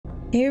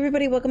Hey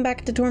everybody, welcome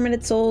back to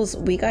Tormented Souls.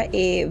 We got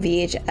a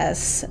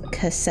VHS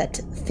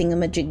cassette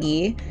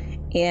thingamajiggy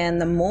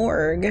and the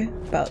morgue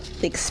about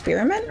the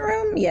experiment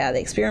room. Yeah, the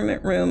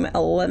experiment room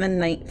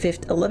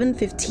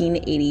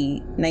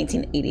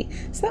 1980.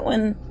 Is that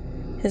when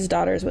his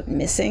daughters went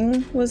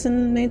missing was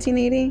in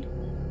 1980?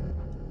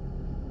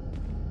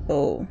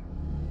 Oh.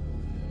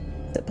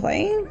 Is it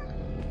playing?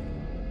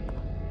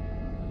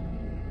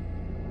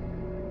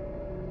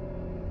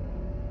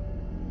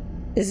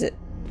 Is it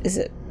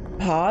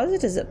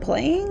paused? Is it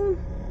playing?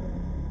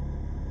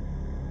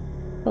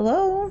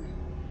 Hello?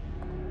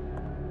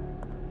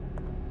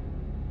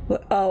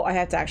 Oh, I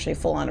have to actually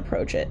full on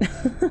approach it.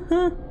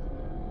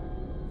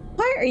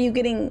 Why are you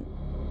getting...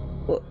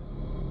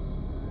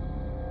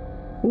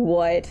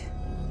 What?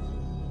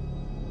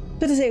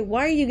 But to say,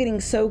 why are you getting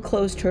so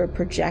close to a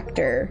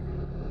projector?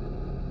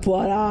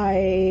 But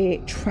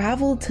I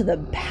traveled to the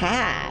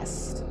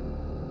past.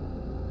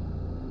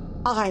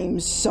 I'm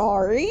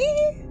sorry?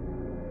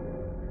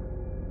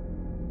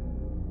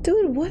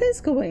 Dude, what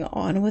is going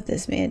on with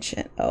this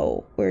mansion?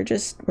 Oh, we're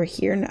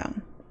here now.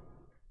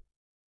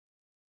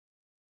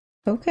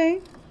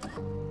 Okay.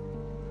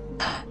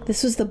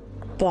 This was the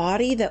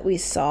body that we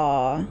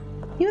saw.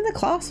 Even the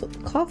cloth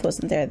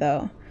wasn't there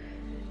though.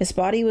 This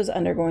body was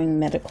undergoing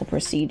medical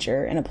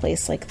procedure in a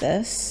place like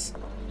this.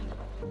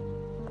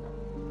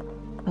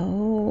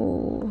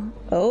 Oh.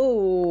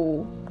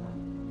 Oh.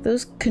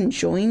 Those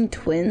conjoined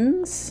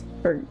twins?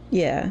 Or,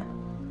 yeah.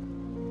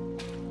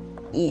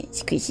 Yeah,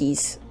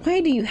 squishies.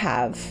 Why do you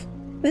have...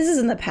 This is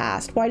in the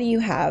past. Why do you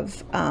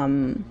have,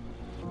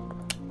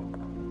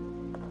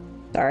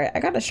 Sorry, I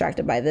got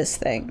distracted by this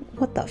thing.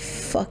 What the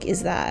fuck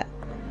is that?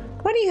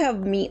 Why do you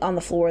have meat on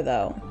the floor,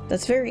 though?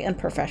 That's very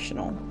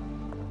unprofessional.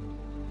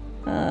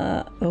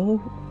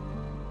 Oh.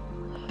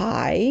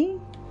 Hi?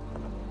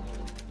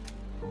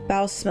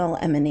 Foul smell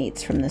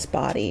emanates from this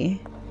body.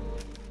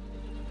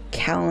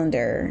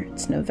 Calendar.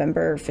 It's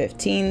November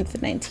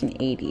 15th,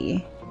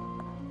 1980.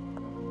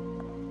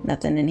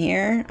 Nothing in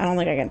here? I don't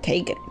think I can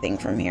take anything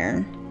from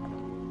here.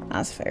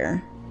 That's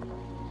fair.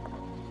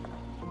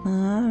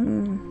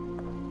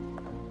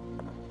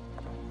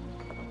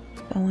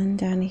 Going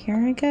down here,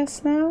 I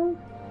guess, now?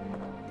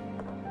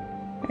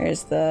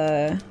 There's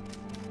the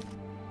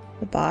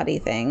body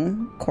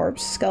thing.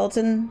 Corpse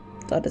skeleton?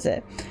 What is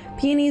it?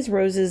 Peonies,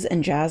 roses,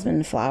 and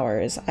jasmine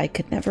flowers. I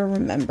could never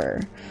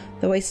remember,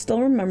 though I still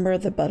remember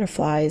the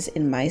butterflies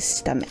in my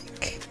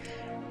stomach.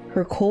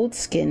 Her cold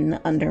skin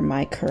under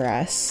my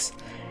caress.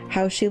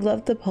 How she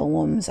loved the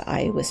poems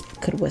I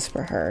would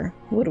whisper her.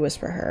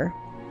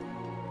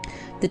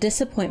 The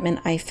disappointment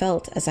I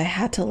felt as I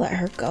had to let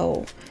her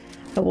go.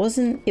 It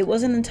wasn't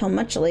until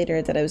much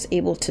later that I was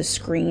able to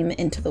scream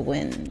into the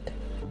wind.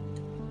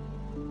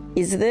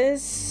 Is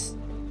this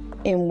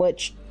in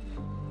which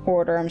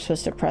order I'm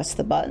supposed to press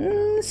the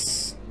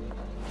buttons?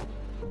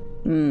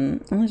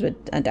 There's a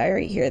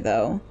diary here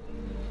though.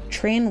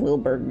 Tran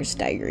Wilberg's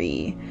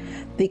diary.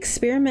 The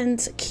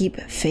experiments keep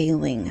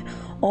failing.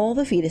 All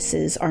the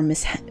fetuses are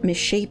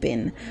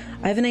misshapen.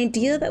 I have an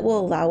idea that will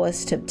allow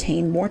us to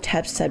obtain more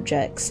test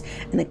subjects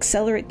and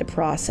accelerate the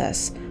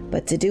process,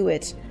 but to do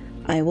it,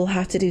 I will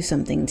have to do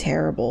something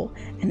terrible,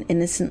 and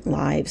innocent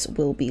lives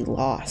will be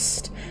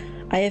lost.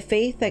 I have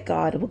faith that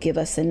God will give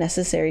us the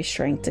necessary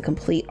strength to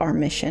complete our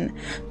mission.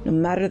 No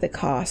matter the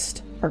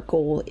cost, our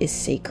goal is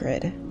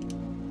sacred.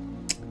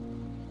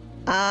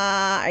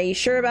 Are you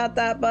sure about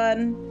that,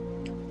 bud?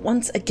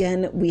 Once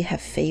again, we have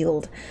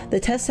failed.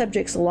 The test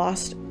subject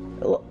lost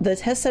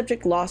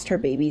her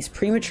babies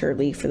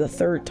prematurely for the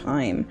third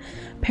time.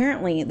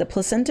 Apparently, the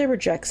placenta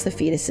rejects the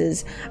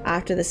fetuses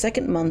after the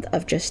second month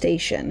of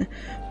gestation.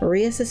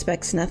 Maria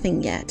suspects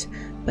nothing yet,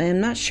 but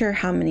I'm not sure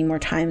how many more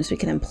times we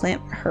can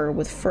implant her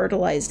with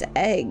fertilized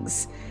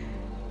eggs.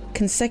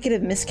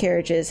 Consecutive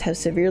miscarriages have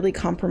severely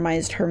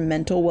compromised her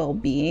mental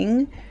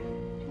well-being.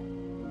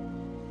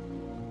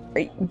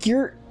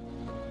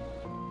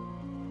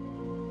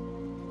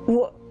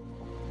 What?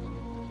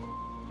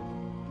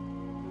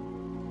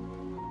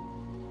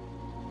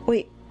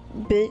 Wait,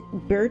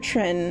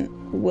 Bertrand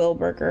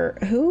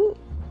Wilberger, who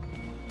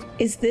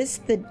is this?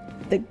 The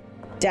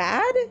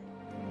dad?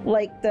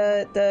 Like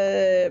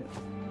the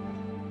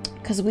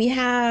because we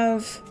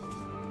have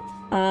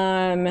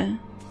yeah,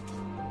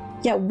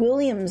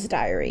 William's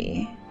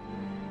diary.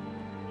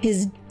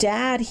 His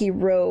dad, he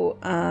wrote,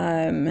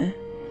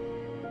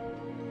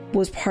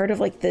 was part of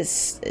like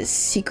this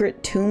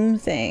secret tomb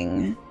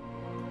thing.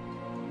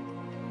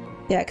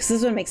 Yeah, because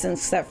this one makes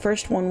sense. That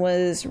first one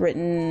was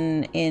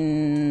written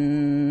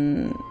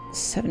in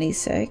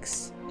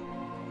 76.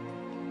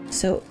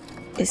 So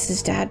is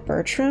his dad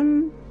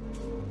Bertram?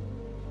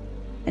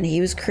 And he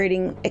was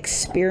creating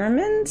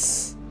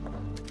experiments?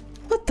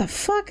 What the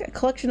fuck? A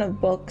collection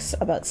of books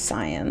about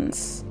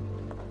science.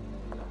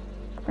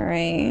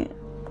 Alright.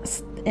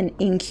 An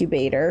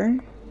incubator.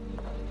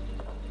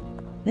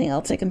 Anything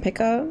else I can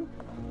pick up?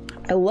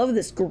 I love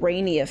this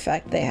grainy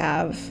effect they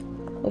have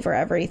over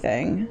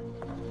everything.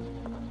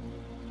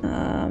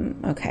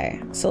 Okay,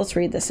 so let's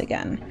read this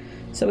again.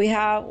 So we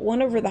have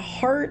one over the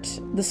heart,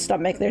 the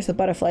stomach. There's the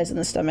butterflies in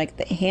the stomach,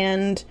 the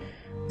hand,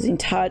 losing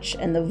touch,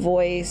 and the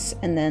voice,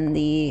 and then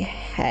the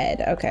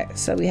head. Okay,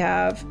 so we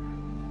have,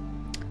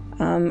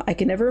 I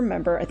can never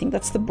remember. I think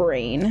that's the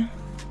brain.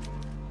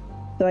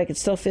 Though I can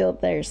still feel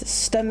there's the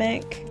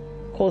stomach,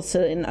 cold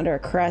sitting under a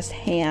caressed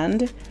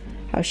hand.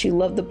 How she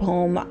loved the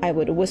poem. I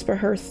would whisper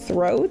her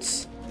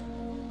throat.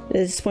 The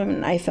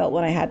disappointment I felt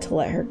when I had to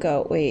let her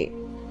go. Wait.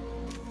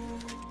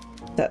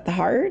 Is that the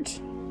heart?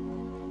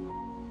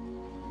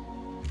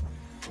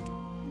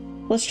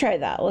 Let's try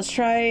that. Let's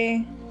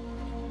try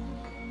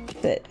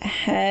the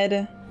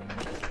head,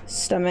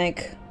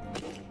 stomach,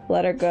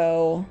 let her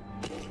go,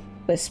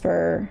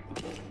 whisper,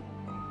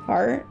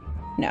 heart?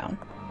 No.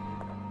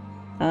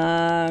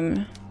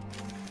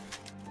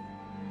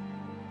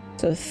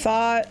 So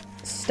thought,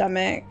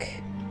 stomach,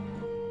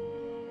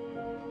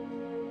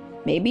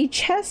 maybe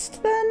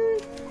chest then?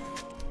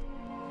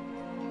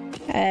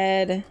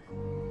 Head,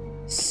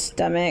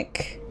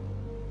 stomach,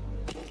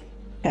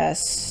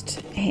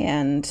 chest,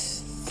 hand,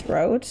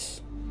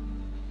 throat.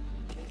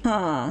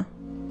 Huh.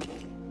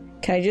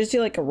 Can I just do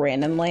like a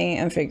randomly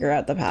and figure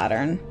out the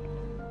pattern?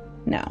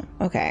 No.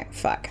 Okay,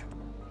 fuck.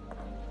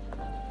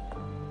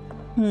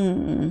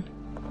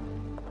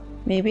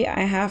 Maybe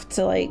I have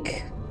to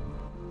like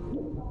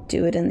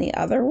do it in the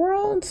other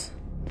world?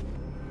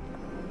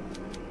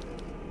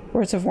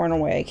 Words of worn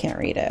away, I can't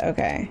read it.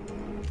 Okay.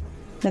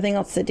 Nothing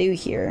else to do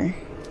here.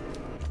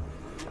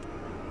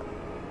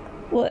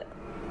 What?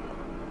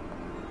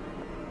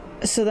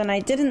 So then I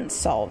didn't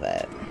solve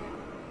it.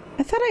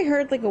 I thought I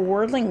heard like a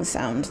wordling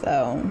sound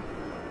though.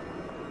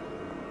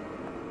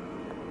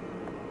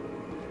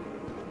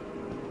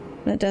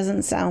 It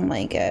doesn't sound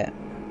like it.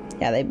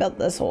 Yeah, they built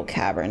this whole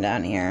cavern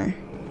down here.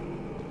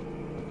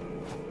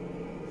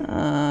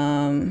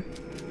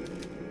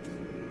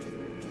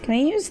 Can I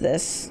use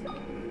this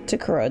to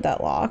corrode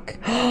that lock?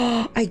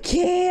 I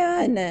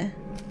can!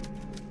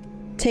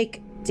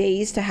 Take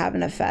days to have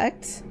an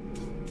effect?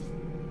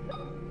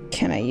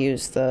 Can I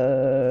use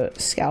the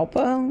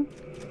scalpel?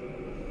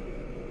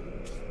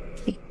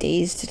 Take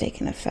days to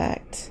take an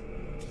effect.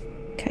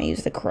 Can I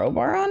use the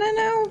crowbar on it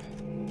now?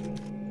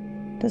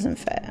 Doesn't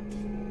fit.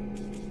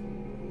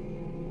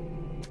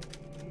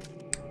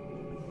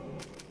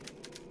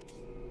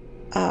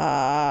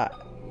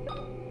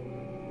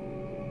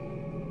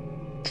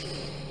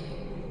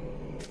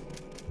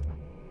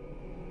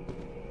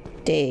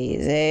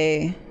 Days,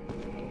 eh?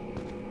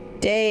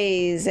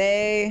 Days,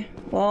 eh?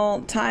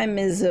 Well, time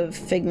is a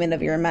figment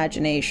of your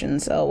imagination,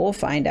 so we'll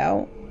find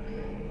out.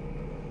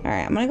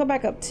 Alright, I'm gonna go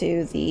back up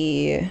to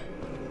the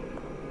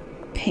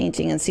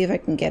painting and see if I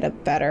can get a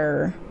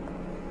better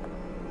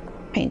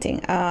painting.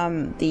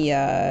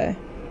 The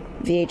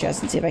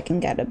VHS and see if I can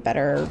get a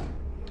better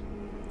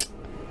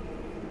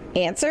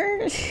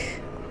answer? Is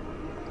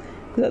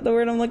that the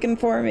word I'm looking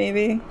for,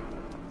 maybe?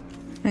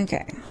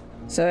 Okay,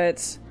 so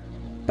it's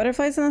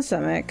butterflies in the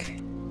stomach,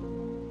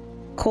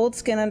 cold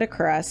skin under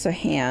caress, so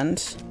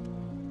hand,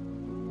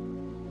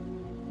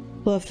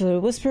 left to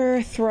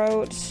whisper,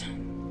 throat,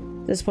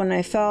 this one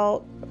I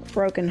felt,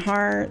 broken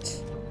heart,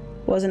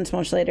 wasn't so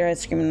much later I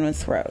screamed with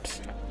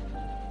throat.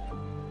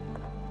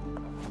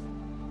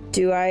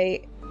 Do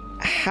I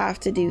have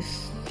to do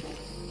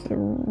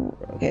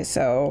okay,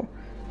 so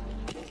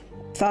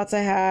thoughts I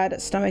had,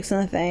 stomach's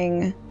in the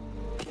thing,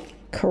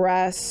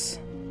 caress,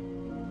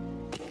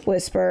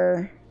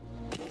 whisper,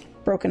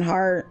 broken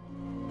heart,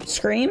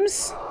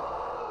 screams?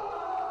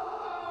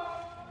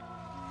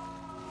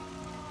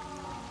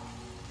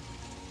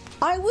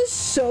 I was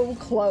so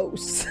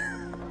close.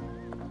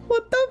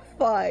 What the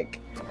fuck?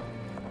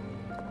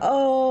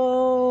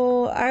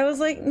 Oh, I was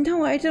like,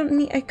 no, I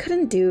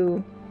couldn't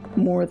do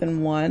more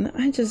than one.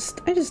 I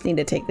just need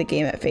to take the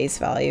game at face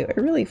value. I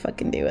really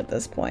fucking do at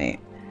this point.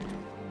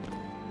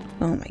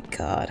 Oh my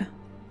god.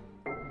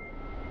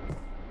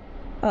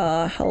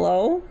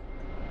 Hello?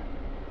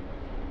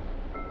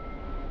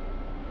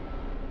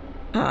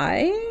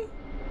 Hi?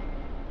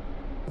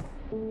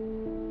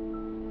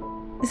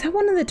 Is that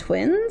one of the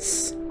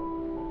twins?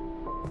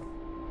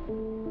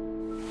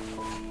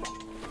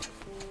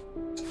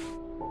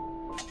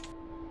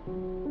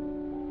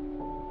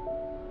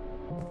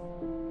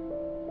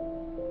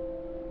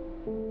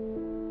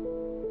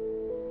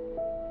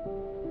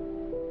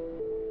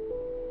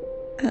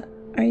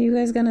 Are you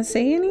guys gonna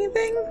say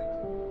anything?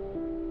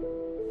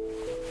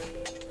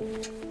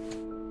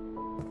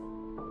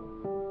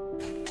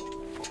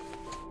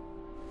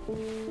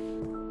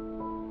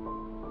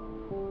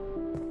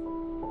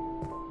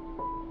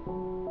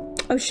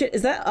 Oh shit,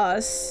 is that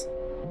us?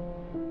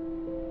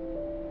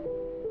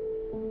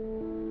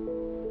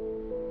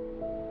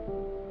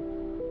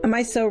 Am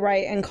I so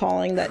right in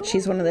calling that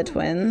she's one of the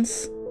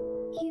twins?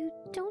 You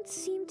don't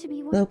seem to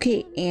be one.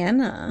 Locate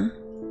Anna.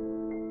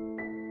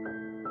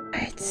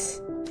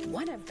 It's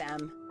one of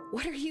them.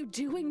 What are you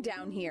doing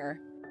down here?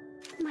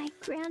 My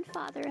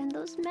grandfather and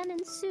those men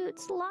in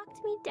suits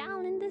locked me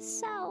down in this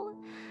cell.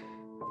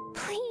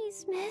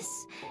 Please,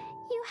 miss,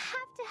 you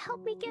have to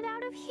help me get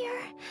out of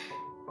here.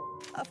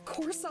 Of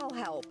course I'll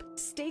help.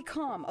 Stay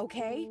calm,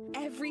 okay?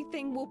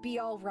 Everything will be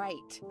all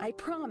right. I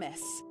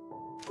promise.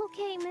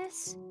 Okay,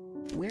 miss.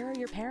 Where are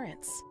your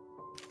parents?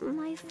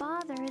 My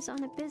father is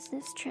on a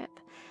business trip.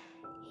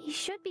 He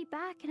should be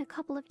back in a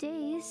couple of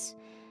days.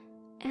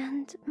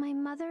 And my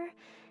mother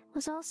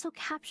was also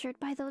captured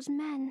by those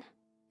men.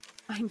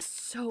 I'm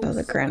so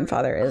the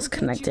grandfather is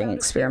connecting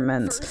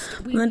experiments.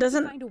 And then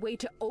doesn't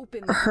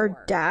her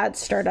dad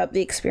start up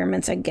the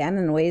experiments again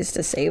in ways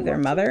to save their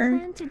mother? What do you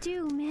plan to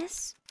do,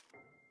 miss?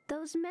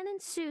 Those men in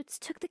suits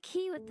took the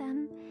key with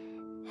them,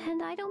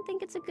 and I don't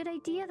think it's a good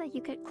idea that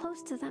you get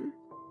close to them.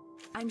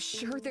 I'm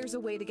sure there's a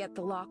way to get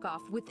the lock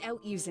off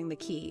without using the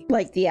key.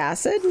 Like the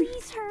acid?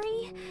 Please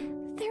hurry.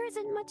 There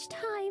isn't much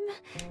time.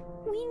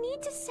 We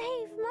need to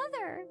save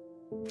Mother.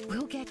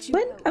 We'll get you.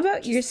 What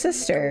about your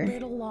sister? A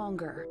little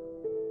longer.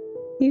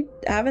 You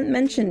haven't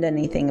mentioned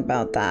anything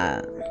about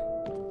that.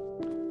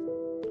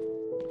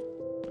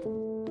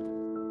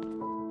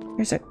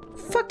 There's a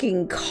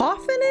fucking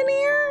coffin in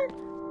here?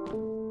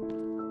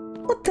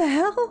 What the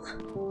hell?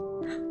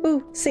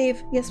 Ooh,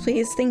 save. Yes,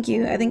 please. Thank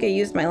you. I think I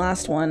used my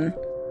last one.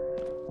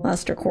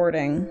 Last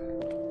recording.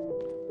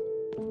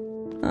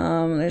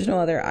 There's no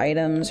other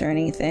items or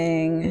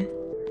anything.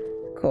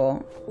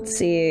 Cool. Let's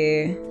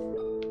see.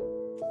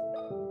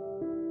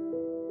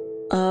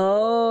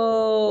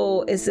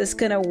 Oh, is this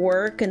gonna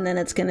work and then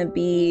it's gonna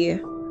be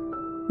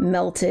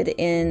melted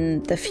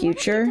in the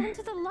future? What have you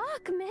done to the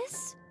lock,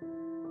 miss?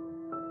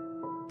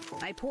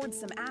 I poured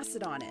some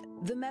acid on it.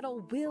 The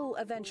metal will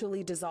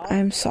eventually dissolve.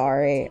 I'm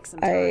sorry.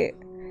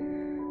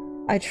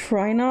 I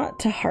try not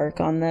to hark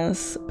on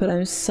this, but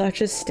I'm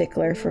such a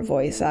stickler for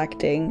voice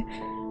acting.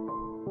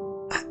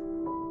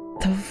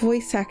 The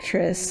voice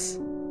actress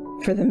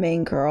for the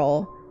main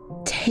girl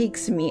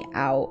takes me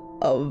out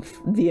of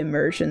the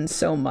immersion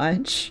so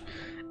much.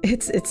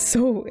 It's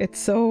so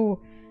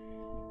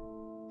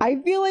I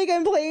feel like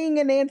I'm playing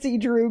a Nancy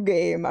Drew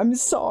game. I'm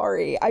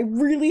sorry. I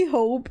really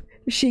hope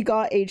she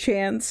got a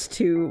chance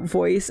to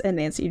voice a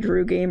Nancy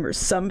Drew game or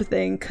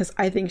something, because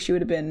I think she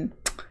would have been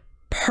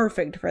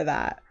perfect for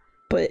that,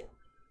 but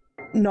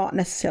not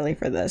necessarily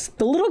for this.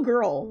 The little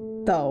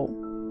girl,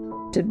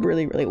 though, did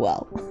really, really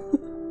well.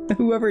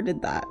 Whoever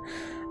did that.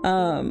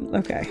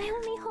 Okay. I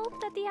only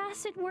hope that the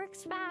acid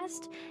works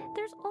fast.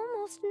 There's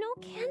almost no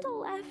candle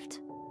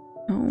left.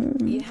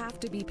 You have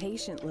to be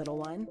patient, little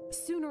one.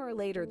 Sooner or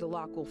later, the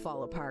lock will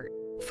fall apart.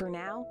 For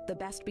now, the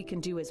best we can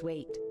do is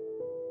wait.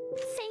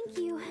 Thank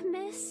you,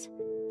 miss.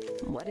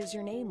 What is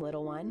your name,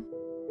 little one?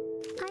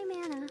 I'm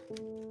Anna.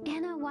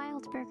 Anna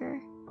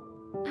Wildberger.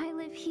 I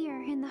live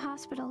here in the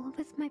hospital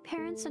with my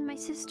parents and my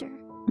sister.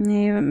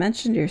 You haven't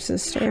mentioned your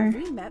sister. Have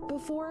we met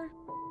before?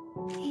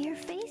 Your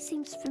face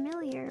seems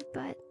familiar,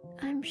 but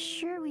I'm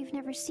sure we've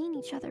never seen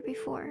each other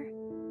before.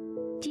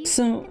 Do you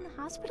work in the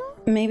hospital?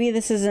 Maybe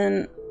this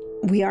isn't...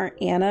 We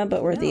aren't Anna,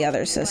 but we're the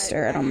other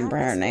sister. I don't remember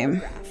her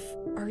name.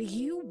 Are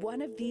you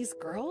one of these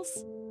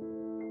girls?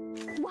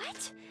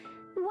 What?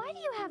 Why do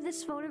you have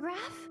this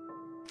photograph?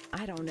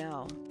 I don't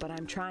know, but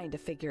I'm trying to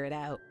figure it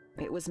out.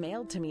 It was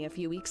mailed to me a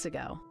few weeks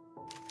ago.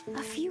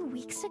 A few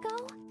weeks ago?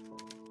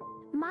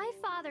 My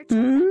father took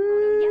that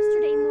photo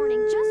yesterday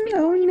morning just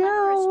before he left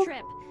for his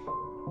trip.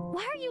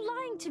 Why are you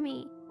lying to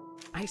me?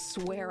 I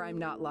swear I'm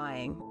not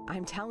lying.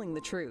 I'm telling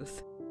the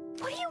truth.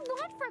 What do you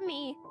want from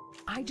me?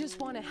 I just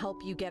want to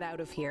help you get out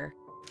of here.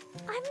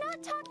 I'm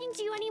not talking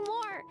to you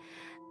anymore.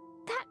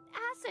 That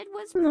acid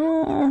was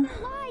probably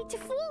a lie to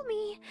fool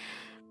me.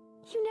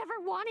 You never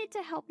wanted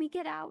to help me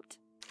get out.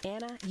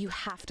 Anna, you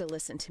have to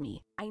listen to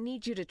me. I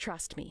need you to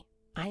trust me.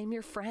 I am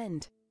your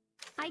friend.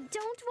 I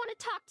don't want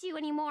to talk to you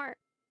anymore.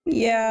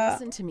 Yeah,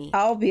 listen to me.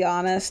 I'll be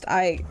honest.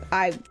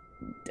 Anna's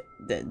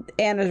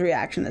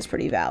reaction is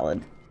pretty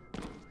valid.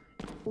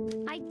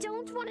 I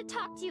don't want to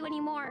talk to you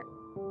anymore.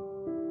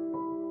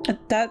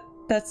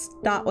 That's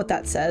not what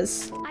that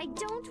says. I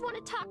don't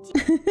want to talk to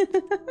you.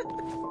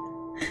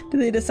 Did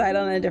they decide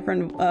on a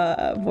different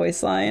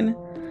voice line?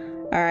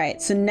 All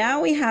right, so now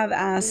we have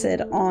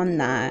acid on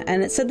that,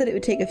 and it said that it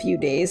would take a few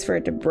days for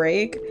it to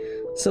break.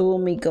 So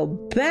when we go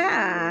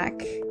back,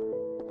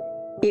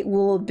 it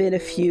will have been a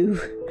few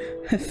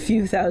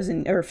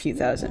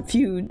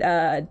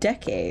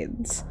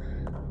decades.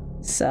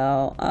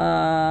 So,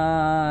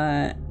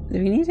 do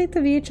we need to take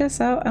the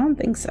VHS out? I don't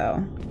think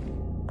so.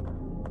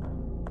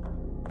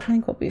 I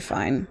think we'll be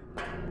fine.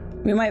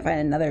 We might find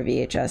another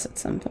VHS at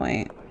some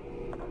point.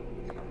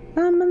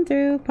 Coming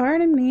through,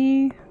 pardon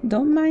me.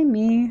 Don't mind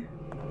me.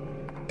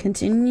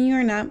 Continue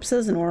your naps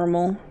as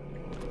normal.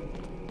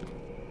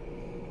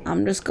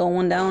 I'm just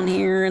going down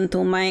here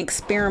into my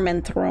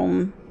experiment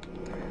room.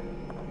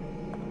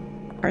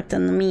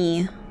 Pardon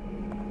me.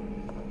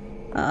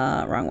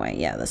 Wrong way.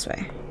 Yeah, this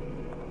way.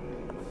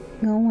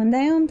 Going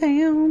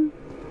downtown.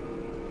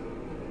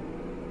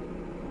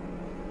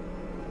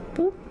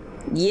 Boop.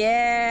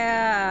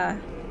 Yeah!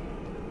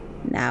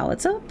 Now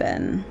it's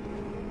open.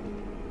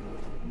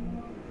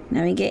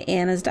 Now we get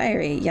Anna's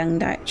diary,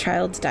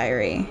 child's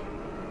diary.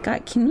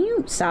 God, can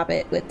you stop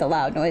it with the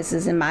loud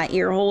noises in my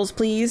ear holes,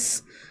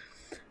 please?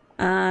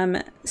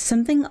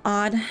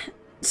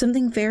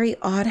 Something very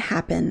odd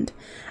happened.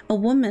 A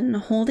woman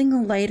holding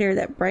a lighter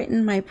that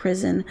brightened my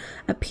prison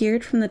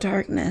appeared from the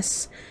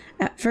darkness.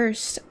 At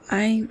first,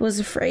 I was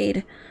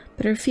afraid,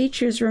 but her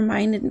features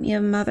reminded me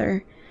of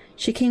Mother.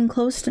 She came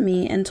close to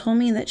me and told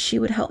me that she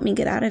would help me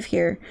get out of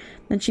here.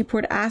 Then she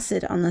poured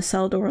acid on the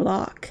cell door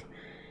lock.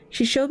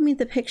 She showed me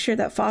the picture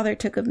that Father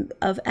took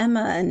of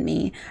Emma and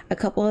me a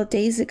couple of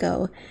days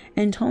ago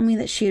and told me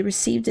that she had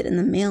received it in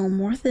the mail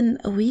more than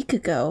a week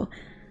ago.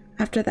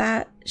 After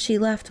that, she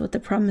left with the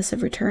promise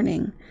of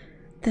returning.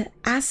 The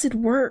acid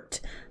worked.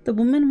 The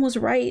woman was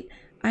right.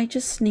 I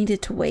just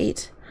needed to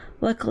wait.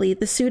 Luckily,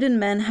 the suited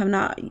men have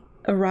not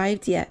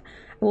arrived yet.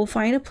 I will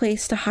find a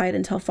place to hide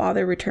until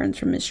Father returns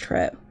from his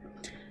trip.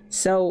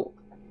 So,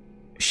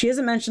 she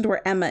hasn't mentioned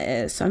where Emma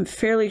is, so I'm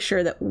fairly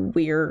sure that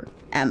we're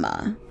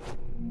Emma.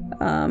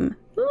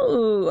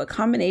 Ooh, a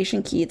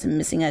combination key. It's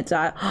missing a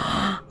dial.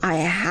 I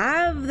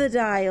have the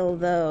dial,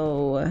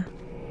 though.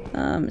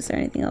 Is there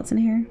anything else in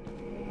here?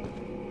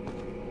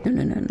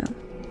 No.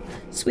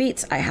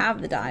 Sweets, I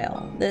have the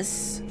dial.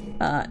 This,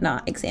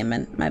 not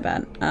examine, my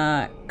bad.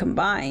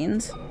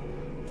 Combined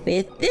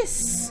with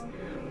this.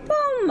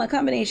 Boom, a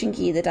combination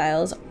key. The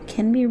dials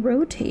can be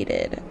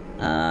rotated.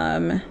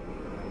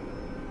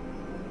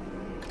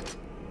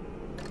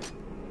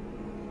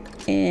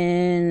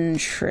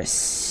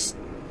 Interesting.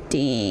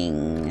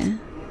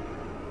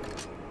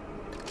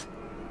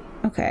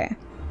 Okay.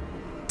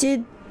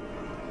 Did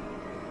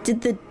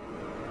the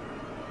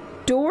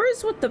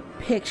doors with the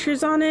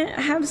pictures on it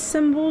have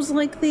symbols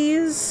like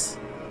these?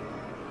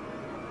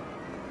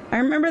 I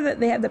remember that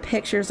they had the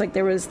pictures, like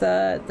there was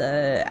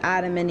the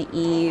Adam and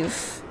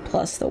Eve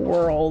plus the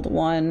world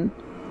one,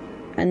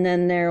 and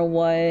then there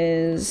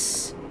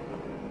was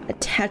a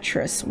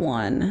Tetris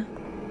one.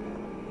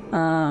 But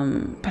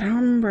I don't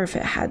remember if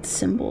it had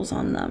symbols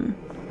on them.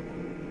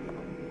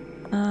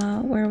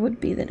 Where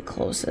would be the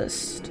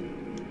closest?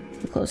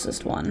 The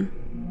closest one.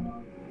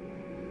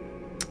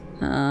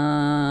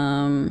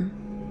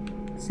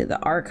 See, the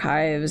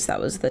archives, that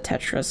was the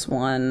Tetris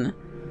one.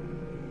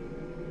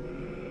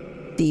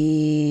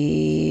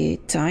 The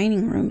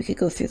dining room, we could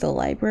go through the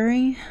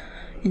library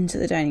into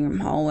the dining room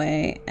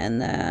hallway,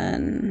 and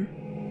then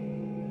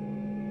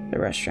the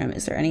restroom.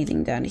 Is there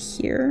anything down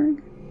here?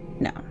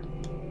 No.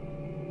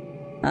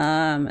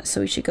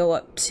 So we should go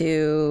up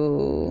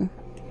to...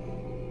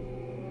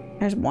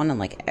 There's one in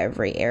like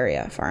every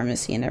area,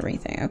 pharmacy and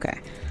everything.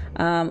 Okay.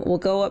 We'll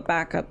go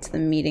back up to the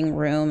meeting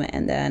room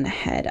and then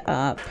head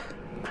up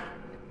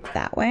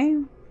that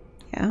way.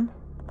 Yeah.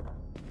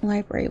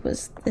 Library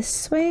was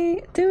this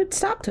way. Dude,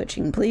 stop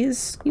twitching,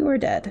 please. You are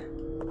dead.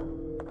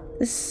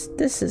 This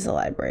is the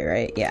library,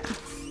 right? Yeah.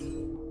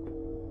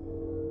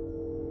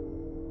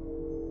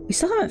 We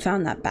still haven't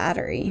found that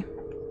battery.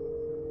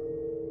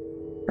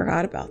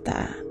 Forgot about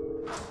that.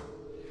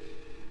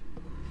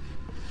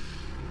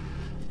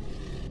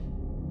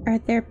 Are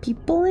there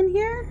people in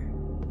here?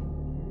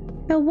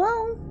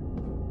 Hello?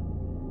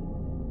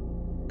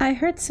 I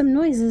heard some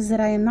noises that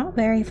I am not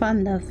very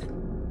fond of.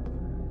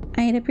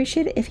 I'd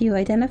appreciate it if you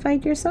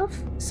identified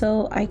yourself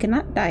so I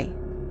cannot die.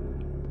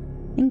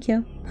 Thank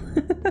you.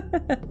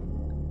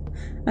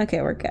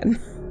 Okay, we're good.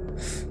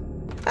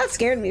 That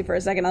scared me for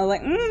a second. I was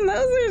like,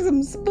 those are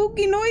some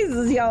spooky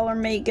noises y'all are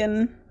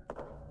making.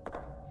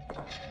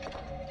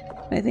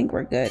 I think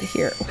we're good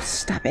here. Oh,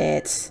 stop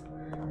it.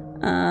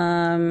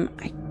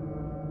 I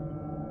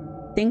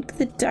think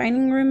the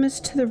dining room is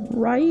to the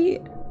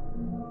right.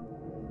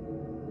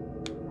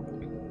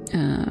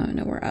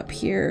 No, we're up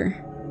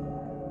here.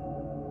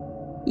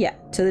 Yeah,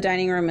 to the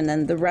dining room and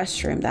then the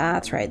restroom.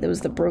 That's right. That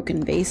was the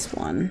broken vase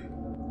one.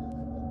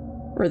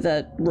 Or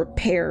the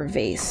repair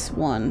vase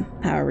one.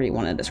 However you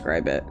want to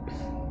describe it.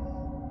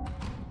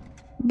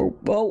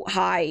 Oh,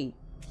 hi,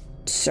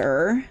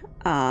 sir.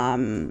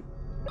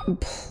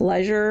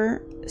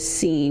 Pleasure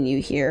seeing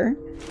you here.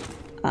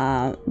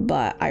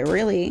 But I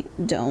really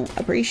don't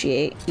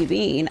appreciate you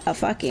being a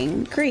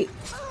fucking creep.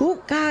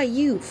 Oh, God,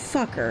 you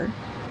fucker.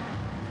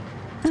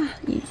 Ah,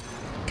 you,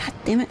 God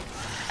damn it.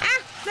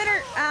 Ah,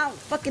 better. Ow,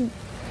 fucking.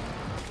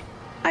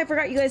 I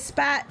forgot you guys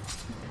spat.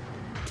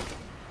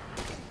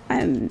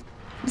 I'm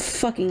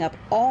fucking up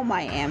all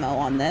my ammo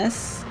on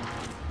this.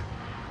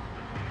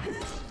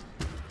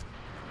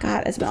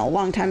 God, it's been a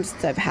long time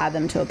since I've had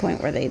them to a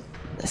point where they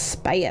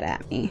spite it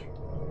at me.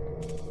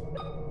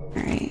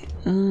 Alright,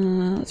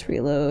 let's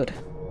reload.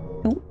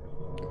 Oh.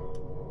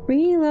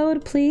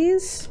 Reload,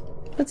 please.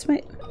 What's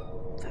my...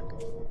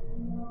 Fuck.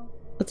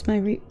 What's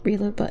my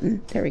reload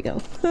button? There we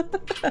go.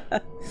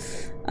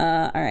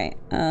 Alright,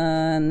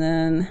 and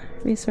then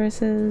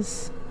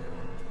resources.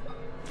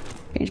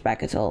 Change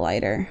back into a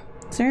lighter.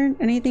 Is there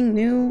anything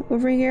new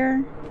over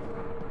here?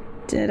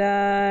 Did,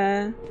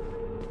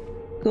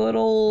 good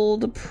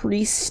old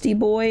priesty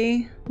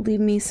boy leave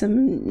me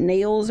some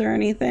nails or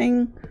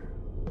anything?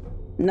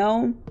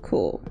 No?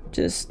 Cool.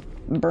 Just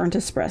burnt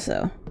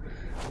espresso.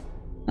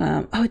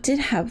 Oh, it did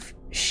have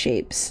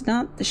shapes.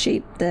 Not the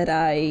shape that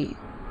I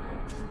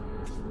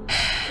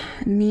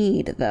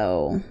need,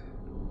 though.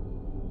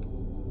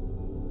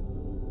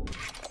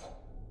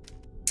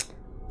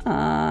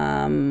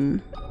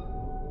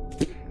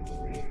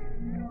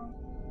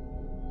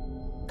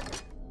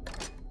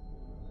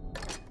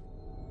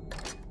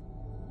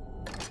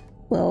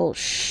 Well,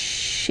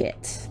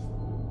 shit.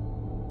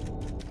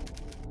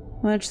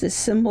 Watch the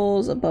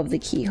symbols above the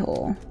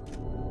keyhole.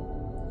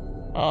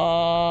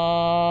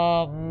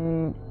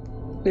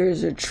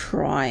 There's a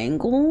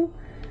triangle,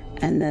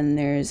 and then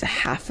there's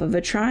half of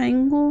a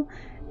triangle,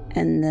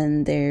 and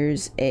then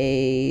there's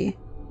a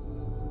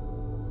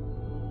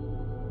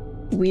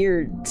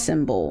weird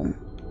symbol.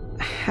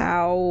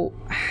 How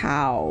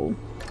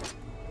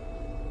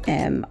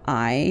am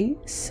I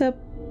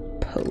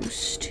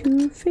supposed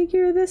to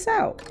figure this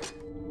out?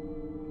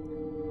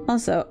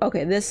 Also,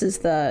 okay, this is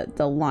the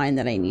line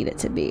that I need it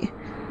to be.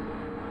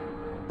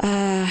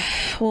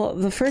 Well,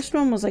 the first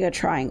one was like a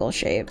triangle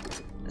shape.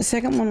 The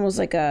second one was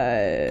like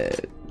a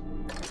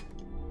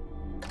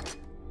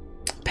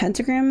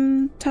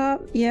pentagram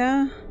top,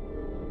 yeah.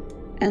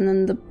 And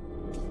then the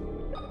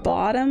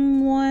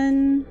bottom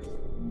one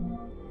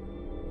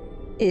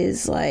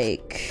is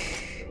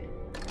like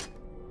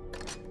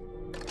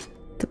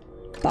the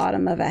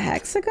bottom of a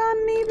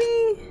hexagon,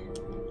 maybe?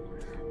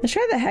 Let's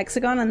try the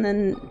hexagon and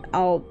then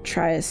I'll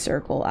try a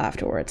circle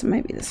afterwards. It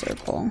might be the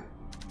circle.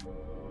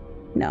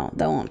 No,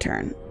 that won't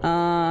turn.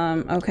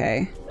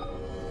 Okay.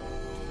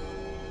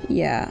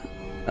 Yeah.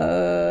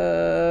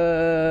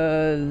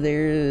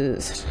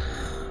 There's...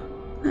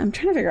 I'm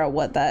trying to figure out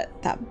what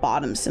that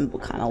bottom symbol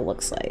kind of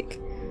looks like.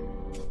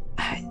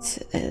 It's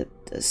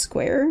a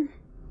square?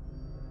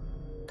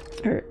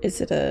 Or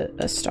is it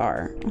a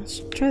star?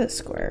 Let's try the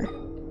square.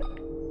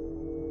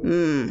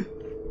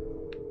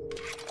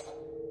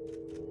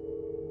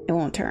 It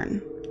won't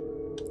turn.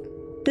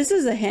 This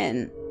is a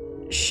hint.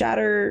 A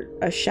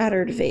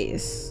shattered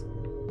vase.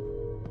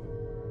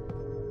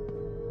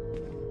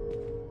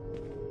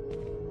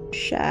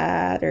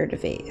 Shattered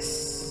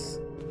vase.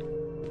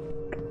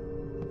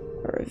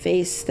 Or a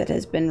vase that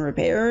has been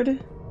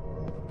repaired.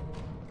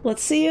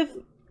 Let's see if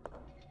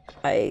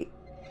I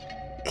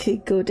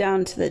could go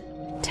down to the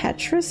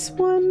Tetris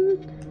one.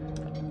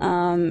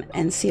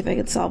 And see if I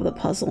could solve the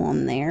puzzle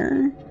on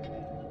there.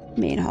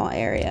 Main hall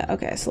area.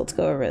 Okay, so let's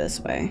go over this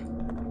way.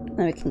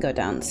 Then we can go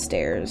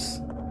downstairs.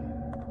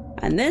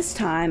 And this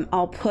time,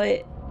 I'll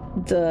put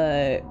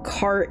the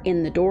cart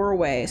in the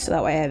doorway so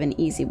that way I have an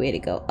easy way to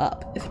go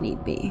up if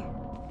need be.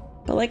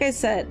 But like I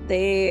said,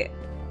 they're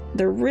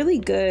really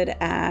good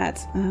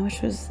at...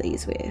 which was the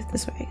easy way?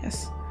 This way, I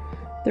guess.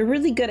 They're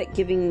really good at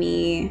giving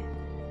me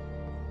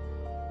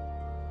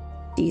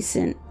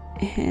decent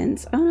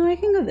hints. Oh no, I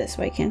can go this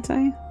way, can't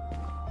I?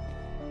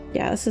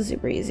 Yeah, this is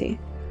super easy.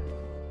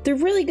 They're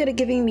really good at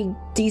giving me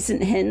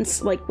decent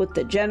hints, like with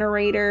the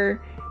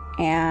generator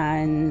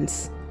and,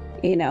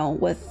 you know,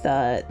 with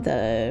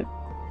the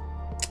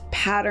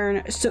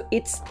pattern. So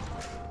it's,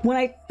 when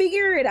I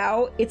figure it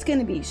out, it's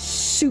gonna be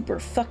super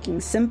fucking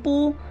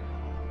simple,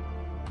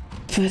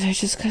 but I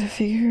just gotta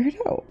figure it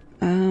out.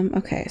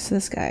 Okay, so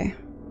this guy.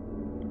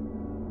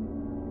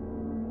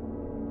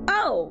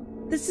 Oh,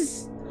 this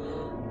is,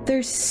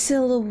 there's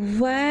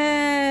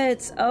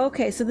silhouettes.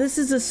 Okay, so this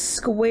is a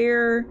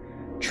square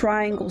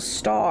triangle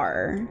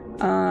star.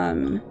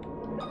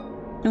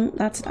 No,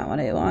 that's not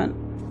what I want.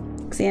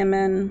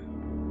 Examine.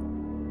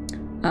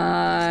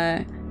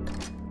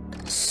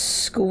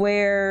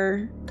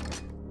 Square,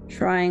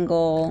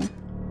 triangle,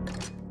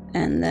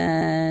 and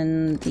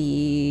then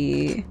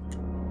the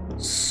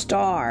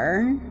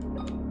star.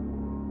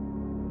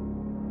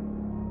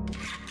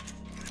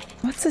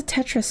 What's the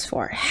Tetris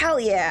for? Hell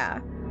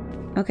yeah!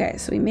 Okay,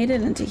 so we made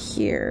it into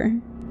here.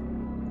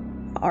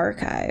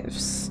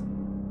 Archives.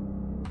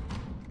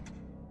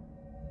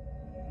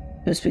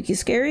 No spooky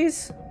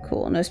scaries?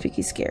 Cool, no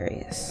spooky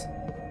scaries.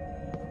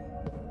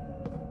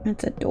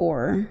 That's a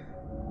door.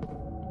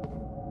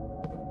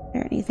 Is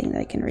there anything that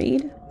I can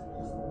read?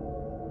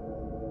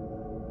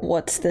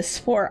 What's this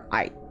for?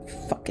 I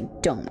fucking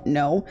don't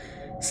know.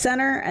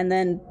 Center, and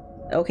then...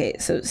 Okay,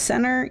 so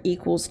center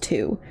equals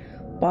 2.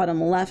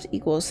 Bottom left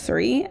equals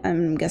 3.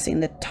 I'm guessing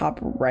the top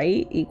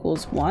right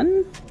equals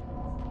 1.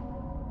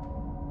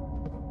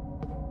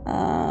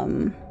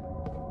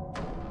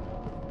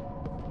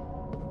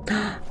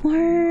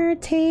 More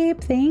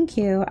tape, thank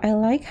you. I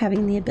like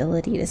having the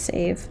ability to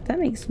save. That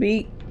makes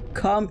me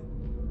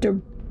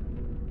comfortable.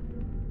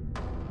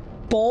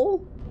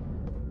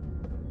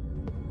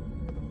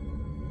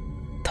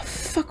 The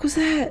fuck was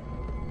that?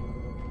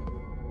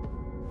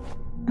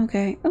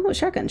 Okay. Oh,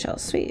 shotgun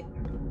shells, sweet.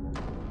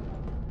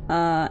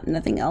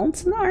 Nothing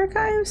else in the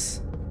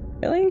archives?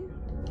 Really?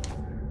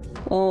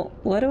 Well,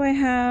 what do I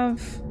have?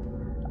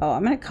 Oh,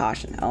 I'm gonna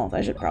caution health.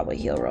 I should probably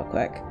heal real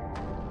quick.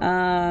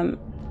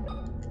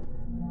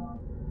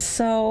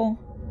 So...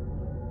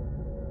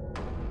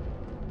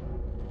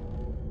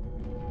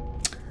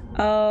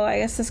 Oh, I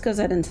guess this goes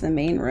out into the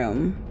main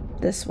room.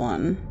 This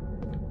one.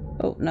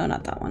 Oh, no,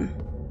 not that one.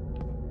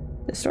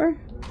 This door?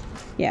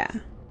 Yeah.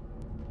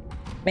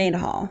 Main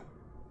hall.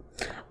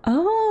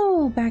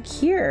 Oh, back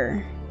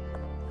here.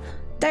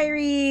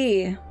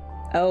 Diary!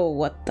 Oh,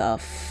 what the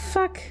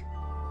fuck?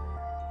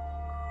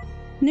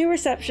 New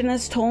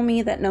receptionist told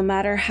me that no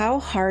matter how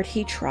hard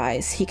he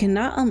tries, he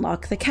cannot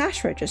unlock the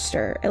cash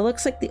register. It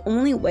looks like the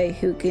only one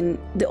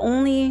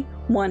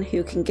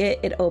who can get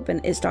it open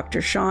is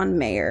Dr. Sean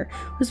Mayer,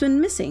 who's been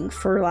missing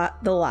for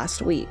the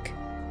last week.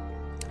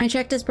 I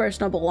checked his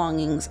personal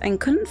belongings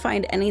and couldn't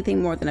find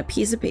anything more than a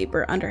piece of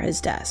paper under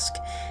his desk.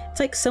 It's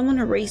like someone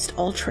erased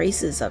all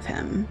traces of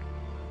him.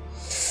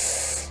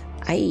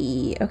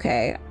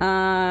 Okay.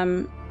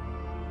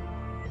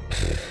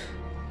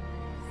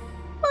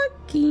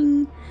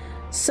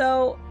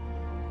 So,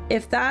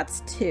 if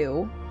that's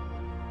 2,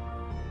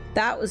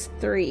 that was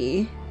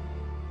 3.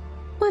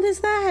 What is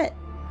that?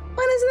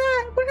 What is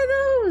that? What are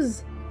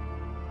those?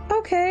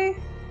 Okay.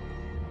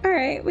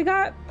 Alright, we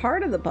got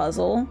part of the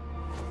puzzle.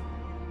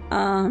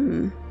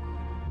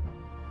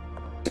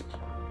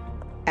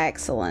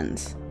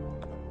 Excellent.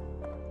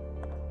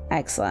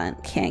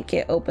 Excellent. Can't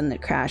get open the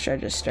cash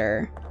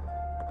register.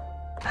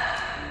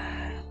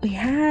 We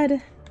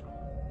had...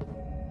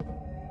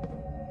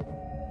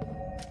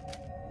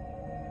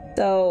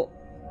 So,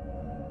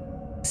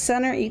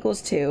 center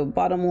equals 2,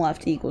 bottom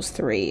left equals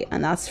 3,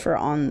 and that's for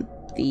on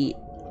the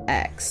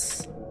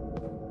X.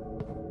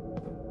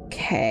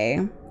 Okay.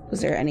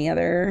 Was there any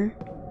other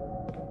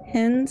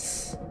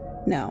hints?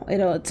 No,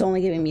 it's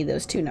only giving me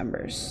those 2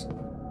 numbers.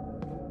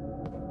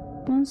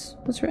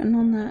 What's written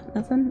on that?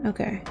 Nothing?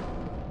 Okay.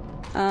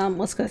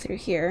 Let's go through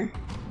here.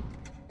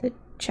 The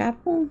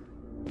chapel?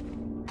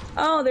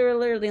 Oh, there were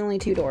literally only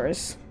 2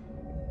 doors.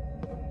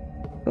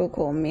 Oh,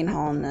 cool. Main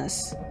hall in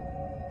this.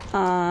 So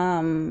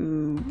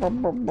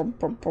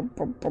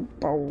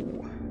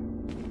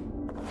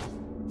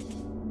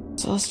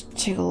let's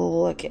take a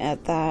look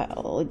at that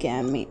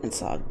again.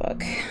 Maintenance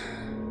logbook.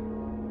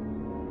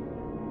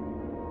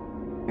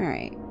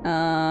 Alright.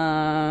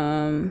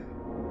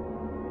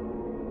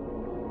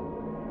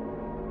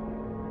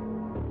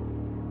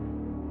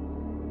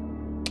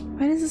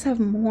 Why does this have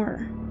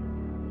more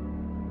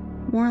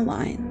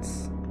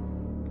lines?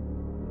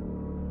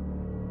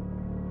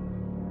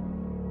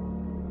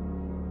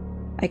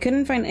 I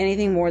couldn't find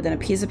anything more than a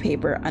piece of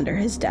paper under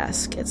his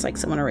desk. It's like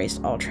someone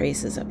erased all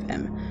traces of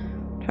him.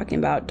 Talking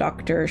about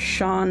Dr.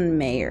 Sean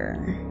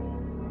Mayer.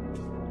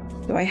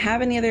 Do I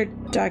have any other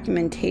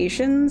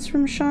documentations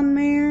from Sean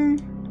Mayer?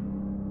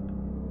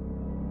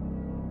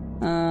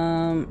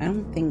 I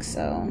don't think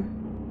so.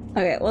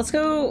 Okay, let's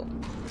go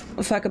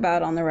fuck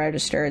about on the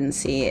register and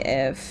see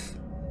if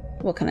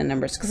what kind of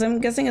numbers, because I'm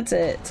guessing it's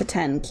a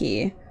 10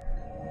 key.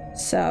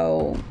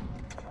 So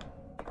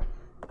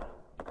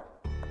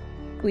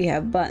we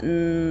have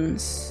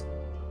buttons.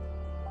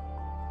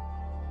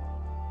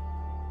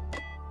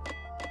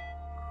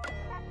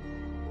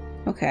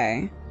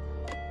 Okay.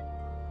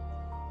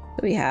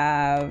 So we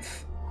have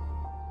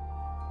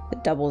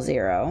the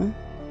 00,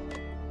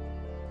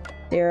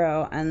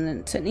 0, and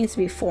then so it needs to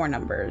be 4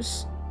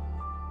 numbers.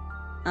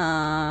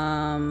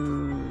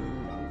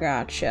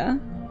 Gotcha.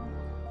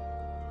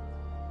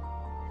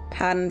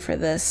 Pattern for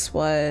this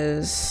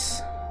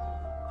was...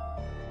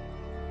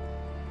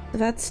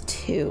 That's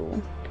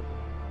 2.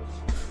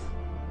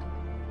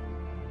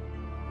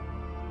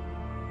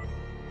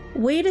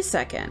 Wait a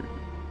second.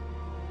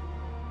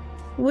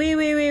 Wait.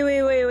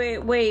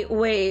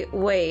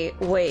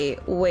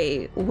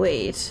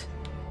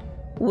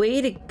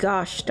 Wait a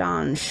gosh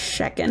darn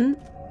second.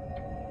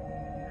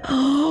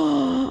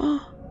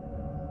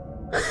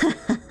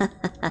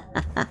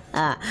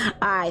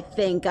 I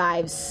think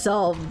I've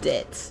solved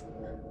it.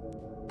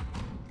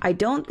 I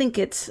don't think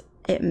it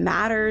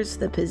matters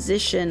the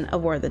position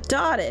of where the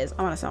dot is. I'm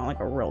gonna sound like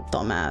a real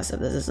dumbass if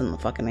this isn't the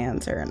fucking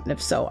answer, and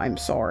if so, I'm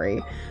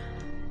sorry.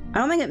 I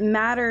don't think it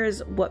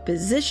matters what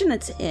position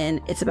it's in.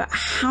 It's about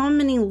how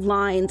many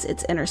lines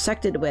it's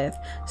intersected with.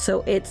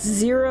 So it's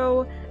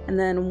 0 and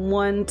then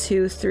 1,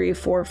 2, 3,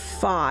 4,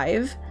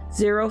 5.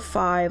 0,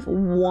 5,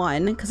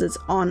 1, because it's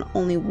on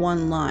only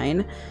one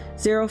line.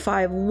 0,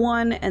 5,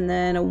 1, and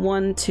then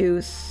 1,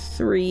 2,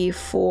 3,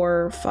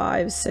 4,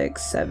 5,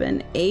 6,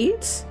 7,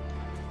 8.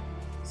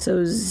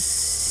 So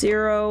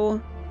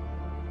 0,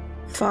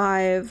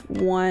 5,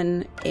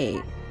 1,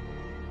 8.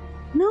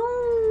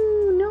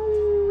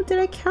 No, did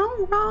I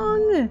count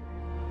wrong?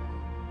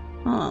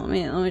 Oh, let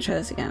me try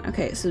this again.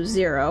 Okay, so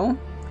 0,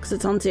 because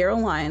it's on 0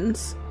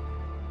 lines.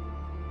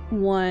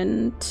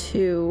 1,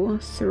 2,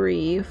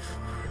 3,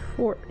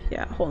 4.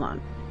 Yeah, hold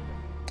on.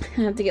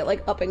 I have to get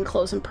like up and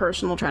close and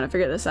personal trying to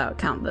figure this out.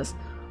 Count this.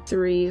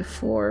 3,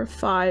 4,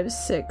 5,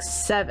 6,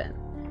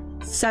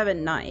 7.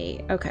 7, not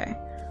 8. Okay.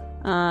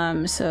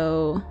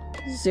 So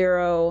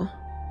 0,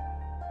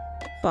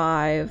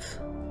 5,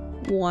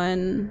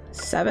 1,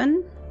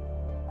 7.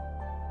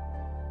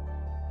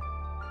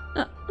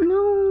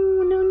 No.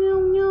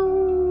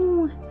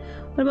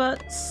 What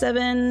about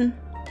 7,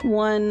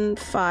 1,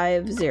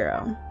 5,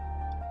 0?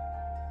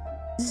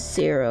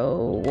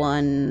 0,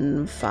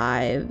 1,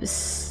 5,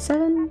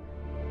 7.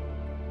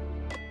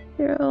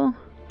 0,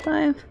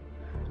 5,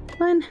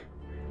 1,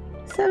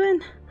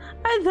 7.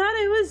 I thought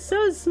I was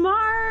so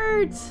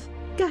smart.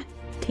 God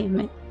damn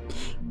it.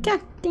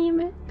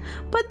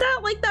 But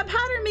that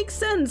pattern makes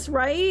sense,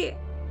 right?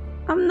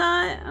 I'm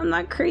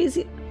not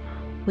crazy.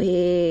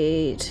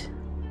 Wait.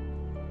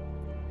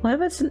 What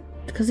if it's...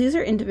 Because these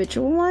are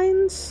individual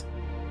lines?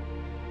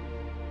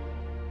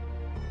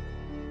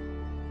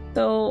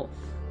 So...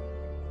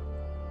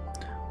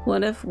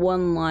 What if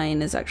one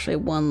line is actually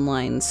one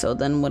line? So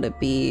then would it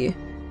be...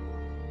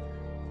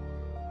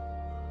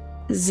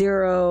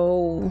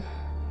 0,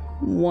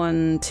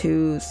 1,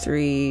 2,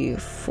 3,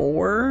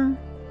 4?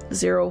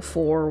 0,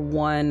 4,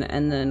 1,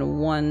 and then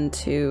 1,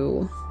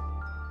 2...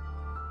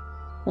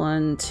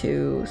 1,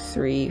 2,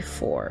 3,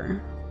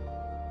 4.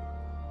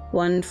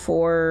 1,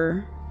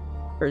 4,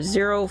 or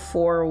 0,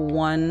 4,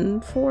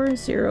 1, 4,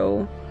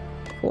 0,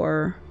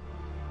 4,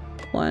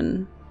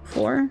 1,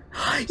 4.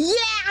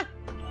 Yeah!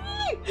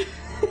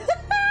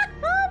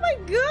 Oh my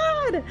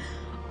god!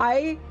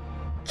 I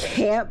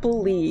can't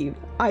believe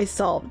I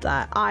solved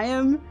that.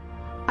 I'm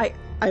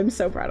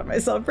so proud of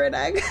myself right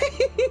now,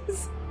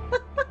 guys.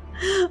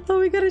 Oh,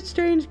 we got a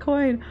strange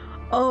coin.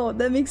 Oh,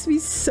 that makes me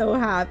so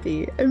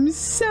happy. I'm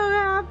so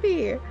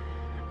happy.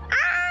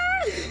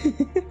 Ah!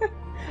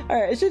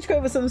 Alright, I should go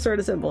with some sort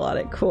of symbol on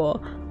it.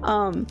 Cool.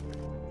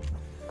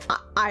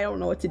 I don't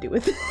know what to do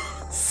with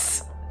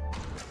this.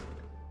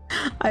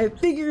 I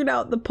figured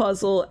out the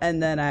puzzle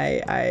and then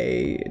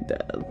I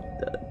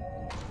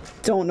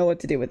don't know what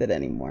to do with it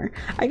anymore.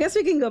 I guess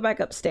we can go back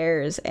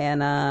upstairs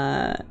and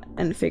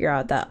figure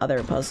out that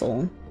other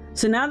puzzle.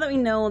 So now that we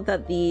know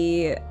that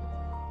the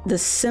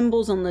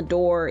symbols on the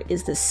door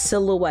is the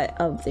silhouette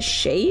of the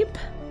shape,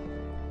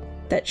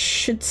 that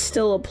should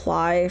still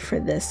apply for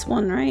this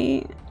one,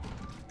 right?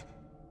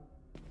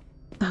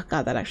 Oh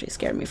god, that actually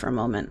scared me for a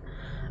moment.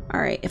 All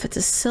right, if it's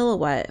a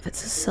silhouette,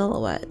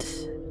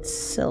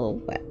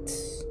 silhouette.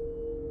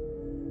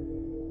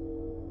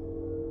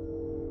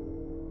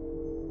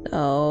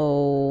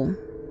 Oh,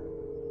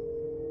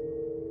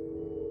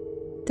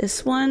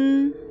 this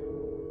one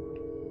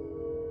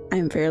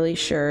I'm fairly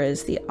sure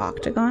is the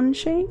octagon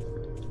shape.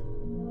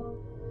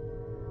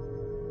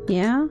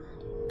 Yeah,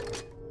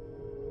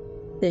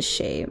 this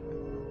shape.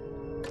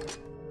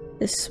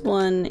 This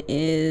one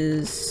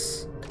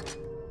is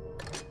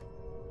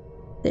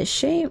this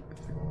shape.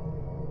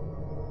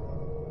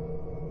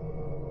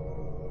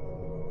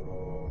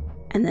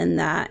 And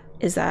then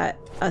is that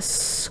a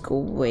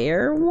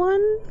square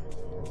one?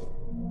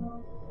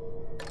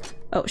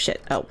 Oh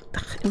shit, oh,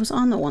 it was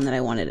on the one that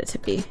I wanted it to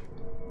be.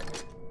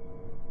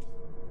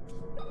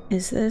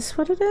 Is this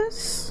what it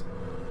is?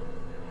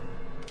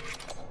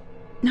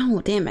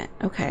 No, damn it,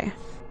 okay.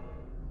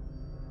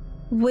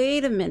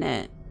 Wait a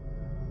minute.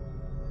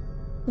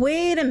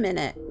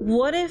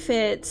 What if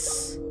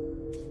it's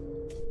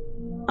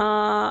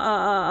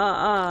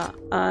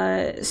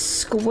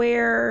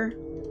square?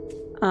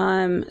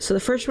 So the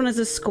first one is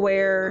a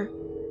square,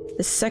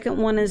 the second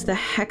one is the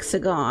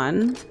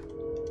hexagon,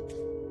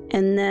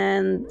 and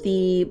then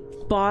the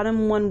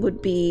bottom one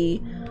would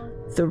be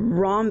the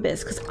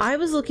rhombus, because I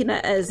was looking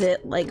at it as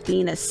it like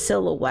being a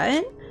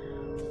silhouette,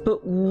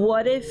 but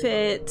what if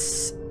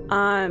it's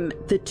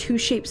the two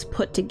shapes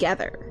put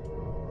together?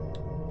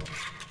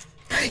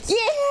 Yeah!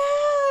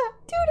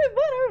 Dude, I'm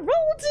on a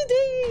roll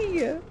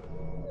today!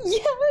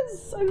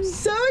 Yes! I'm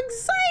so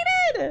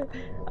excited!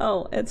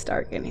 Oh, it's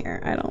dark in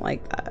here. I don't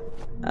like that.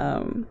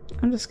 I'm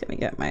just gonna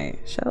get my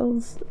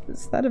shells.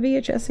 Is that a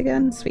VHS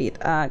again? Sweet.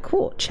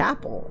 Cool.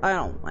 Chapel. I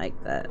don't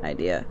like that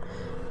idea.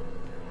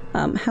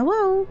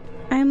 Hello?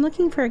 I am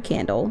looking for a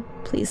candle.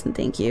 Please and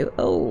thank you.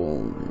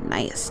 Oh,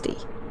 nasty.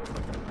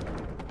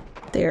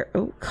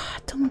 Oh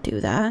god, don't do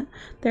that.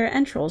 There are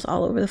entrails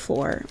all over the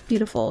floor.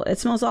 Beautiful. It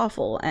smells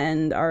awful.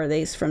 And are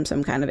they from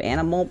some kind of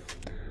animal?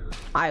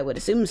 I would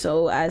assume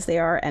so, as they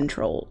are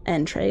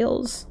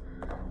entrails.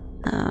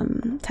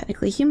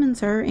 Technically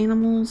humans are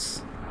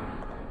animals.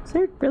 Is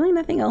there really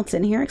nothing else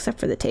in here except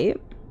for the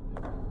tape?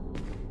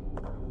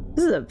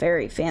 This is a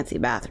very fancy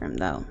bathroom,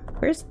 though.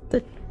 Where's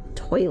the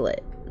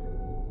toilet?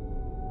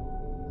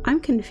 I'm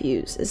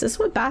confused. Is this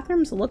what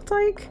bathrooms looked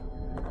like?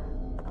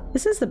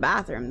 This is the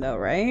bathroom, though,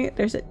 right?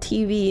 There's a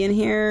TV in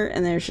here,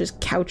 and there's just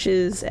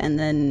couches, and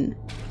then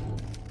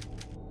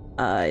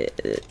a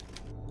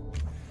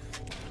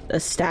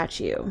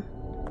statue.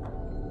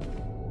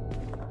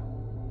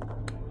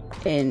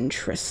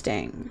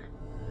 Interesting.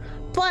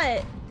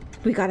 But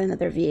we got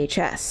another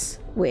VHS,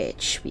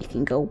 which we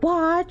can go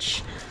watch,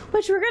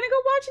 which we're gonna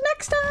go watch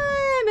next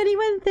time.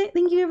 Anyway,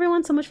 thank you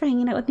everyone so much for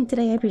hanging out with me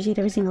today. I appreciate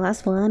every single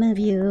last one of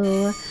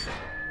you.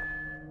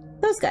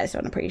 Those guys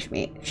don't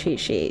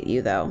appreciate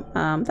you though.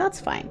 That's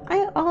fine.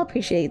 I'll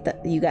appreciate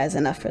you guys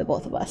enough for the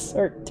both of us,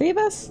 or three of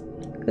us.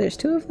 There's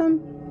two of them,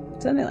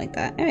 something like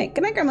that. All right,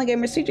 good night, Gremlin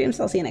Gamers. Sweet dreams.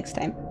 I'll see you next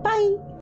time. Bye.